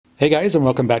Hey guys, and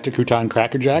welcome back to Crouton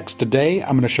Crackerjacks. Today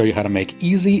I'm going to show you how to make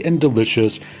easy and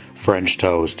delicious French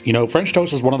toast. You know, French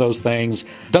toast is one of those things,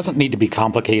 doesn't need to be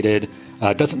complicated,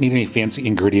 doesn't need any fancy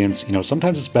ingredients. You know,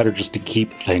 sometimes it's better just to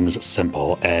keep things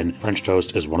simple, and French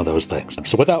toast is one of those things.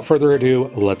 So without further ado,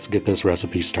 let's get this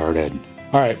recipe started.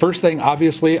 Alright, first thing,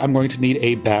 obviously, I'm going to need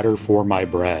a batter for my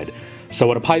bread. So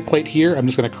on a pie plate here, I'm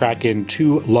just going to crack in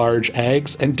 2 large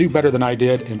eggs, and do better than I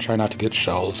did, and try not to get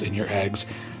shells in your eggs.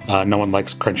 No one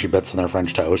likes crunchy bits in their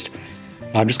French toast.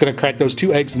 I'm just going to crack those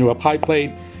 2 eggs into a pie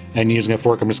plate, and using a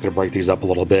fork, I'm just going to break these up a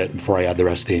little bit before I add the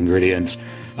rest of the ingredients.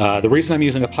 The reason I'm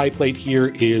using a pie plate here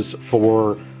is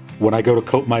for when I go to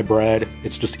coat my bread,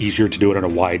 it's just easier to do it in a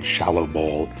wide, shallow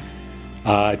bowl.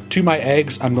 To my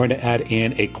eggs, I'm going to add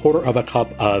in 1/4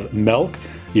 cup of milk.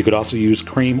 You could also use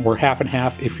cream or half and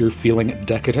half if you're feeling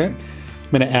decadent.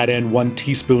 I'm going to add in 1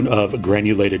 teaspoon of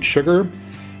granulated sugar,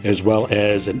 as well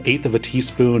as 1/8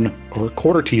 teaspoon or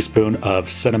 1/4 teaspoon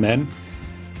of cinnamon,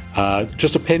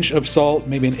 just a pinch of salt,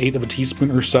 maybe 1/8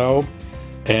 teaspoon or so,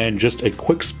 and just a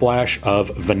quick splash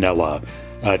of vanilla.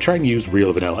 Try and use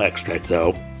real vanilla extract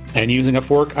though. And using a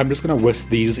fork, I'm just going to whisk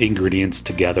these ingredients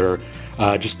together.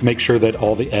 Just make sure that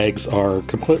all the eggs are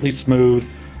completely smooth.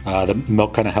 The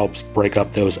milk kind of helps break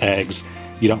up those eggs.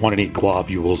 You don't want any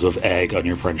globules of egg on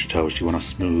your French toast. You want a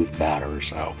smooth batter,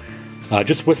 so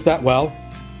just whisk that well.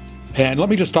 And let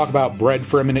me just talk about bread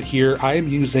for a minute here. I am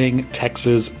using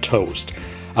Texas toast.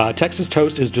 Texas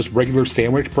toast is just regular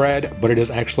sandwich bread, but it is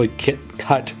actually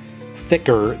cut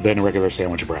thicker than regular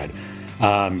sandwich bread.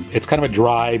 It's kind of a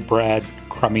dry bread,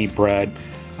 crummy bread,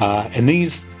 and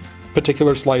these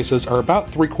particular slices are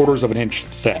about 3/4 inch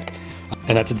thick.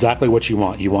 And that's exactly what you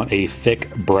want. You want a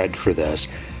thick bread for this.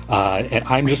 And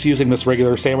I'm just using this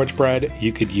regular sandwich bread.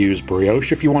 You could use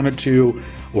brioche if you wanted to,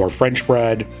 or French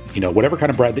bread, you know, whatever kind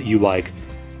of bread that you like.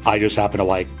 I just happen to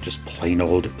like just plain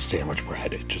old sandwich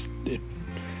bread. It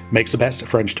makes the best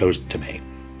French toast to me.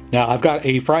 Now I've got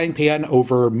a frying pan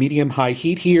over medium-high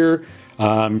heat here.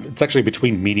 It's actually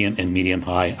between medium and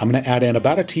medium-high. I'm going to add in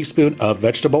about 1 teaspoon of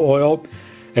vegetable oil,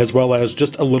 as well as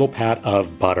just a little pat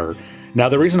of butter. Now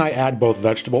the reason I add both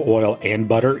vegetable oil and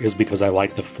butter is because I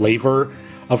like the flavor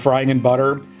of frying in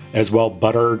butter. As well,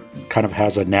 butter kind of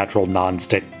has a natural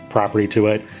non-stick property to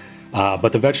it,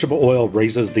 but the vegetable oil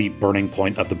raises the burning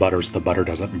point of the butter so the butter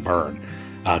doesn't burn,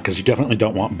 because you definitely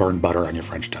don't want burned butter on your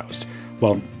French toast.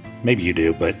 Well, maybe you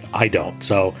do, but I don't,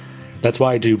 so that's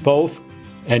why I do both.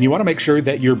 And you want to make sure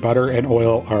that your butter and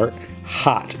oil are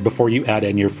hot before you add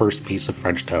in your first piece of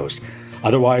French toast.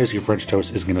 Otherwise, your French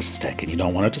toast is going to stick, and you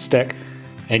don't want it to stick.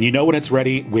 And you know when it's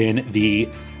ready when the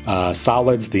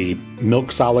solids, the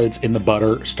milk solids in the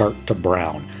butter start to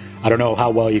brown. I don't know how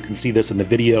well you can see this in the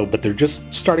video, but they're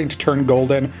just starting to turn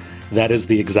golden. That is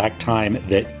the exact time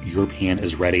that your pan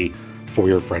is ready for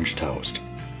your French toast.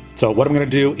 So what I'm going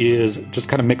to do is just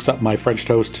kind of mix up my French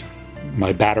toast,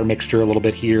 my batter mixture a little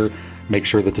bit here. Make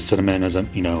sure that the cinnamon isn't,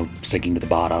 you know, sinking to the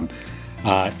bottom.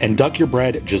 And dunk your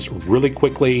bread just really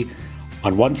quickly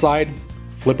on one side,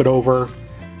 flip it over,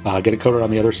 get it coated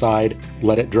on the other side,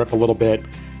 let it drip a little bit,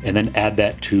 and then add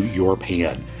that to your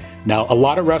pan. Now, a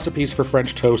lot of recipes for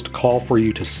French toast call for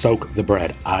you to soak the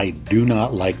bread. I do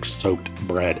not like soaked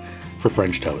bread for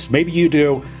French toast. Maybe you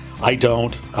do, I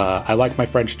don't. I like my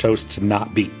French toast to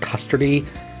not be custardy.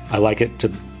 I like it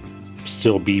to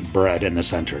still be bread in the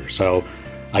center. So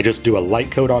I just do a light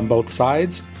coat on both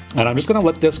sides, and I'm just gonna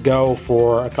let this go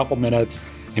for a couple minutes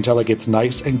until it gets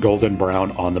nice and golden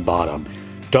brown on the bottom.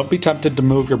 Don't be tempted to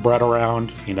move your bread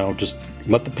around, you know, just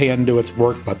let the pan do its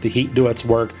work, let the heat do its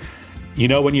work. You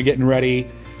know when you're getting ready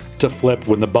to flip,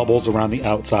 when the bubbles around the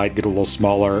outside get a little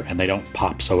smaller and they don't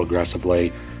pop so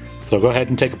aggressively. So go ahead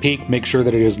and take a peek, make sure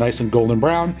that it is nice and golden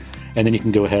brown, and then you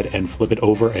can go ahead and flip it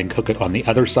over and cook it on the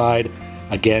other side.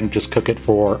 Again, just cook it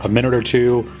for a minute or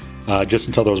two, just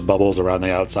until those bubbles around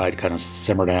the outside kind of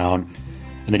simmer down.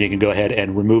 And then you can go ahead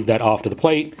and remove that off to the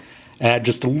plate. Add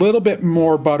just a little bit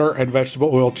more butter and vegetable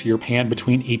oil to your pan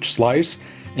between each slice,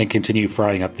 and continue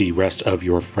frying up the rest of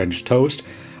your French toast.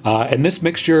 And this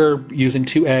mixture, using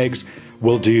 2 eggs,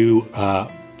 will do,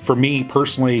 for me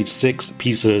personally, 6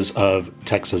 pieces of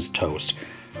Texas toast,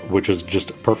 which is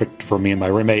just perfect for me and my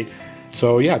roommate.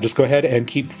 So yeah, just go ahead and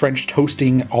keep French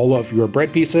toasting all of your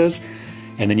bread pieces,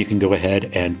 and then you can go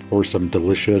ahead and pour some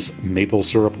delicious maple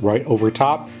syrup right over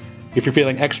top. If you're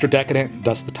feeling extra decadent,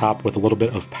 dust the top with a little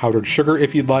bit of powdered sugar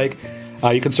if you'd like.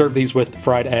 You can serve these with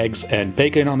fried eggs and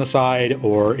bacon on the side,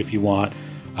 or if you want,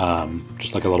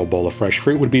 just like a little bowl of fresh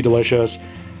fruit would be delicious.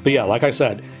 But yeah, like I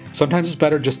said, sometimes it's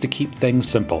better just to keep things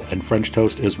simple, and French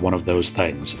toast is one of those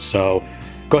things. So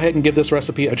Go ahead and give this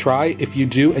recipe a try. If you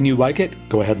do and you like it,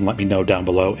 go ahead and let me know down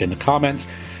below in the comments.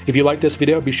 If you like this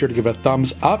video, be sure to give it a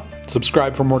thumbs up,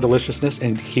 subscribe for more deliciousness,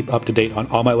 and keep up to date on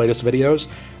all my latest videos.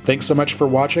 Thanks so much for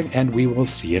watching, and we will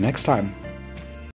see you next time.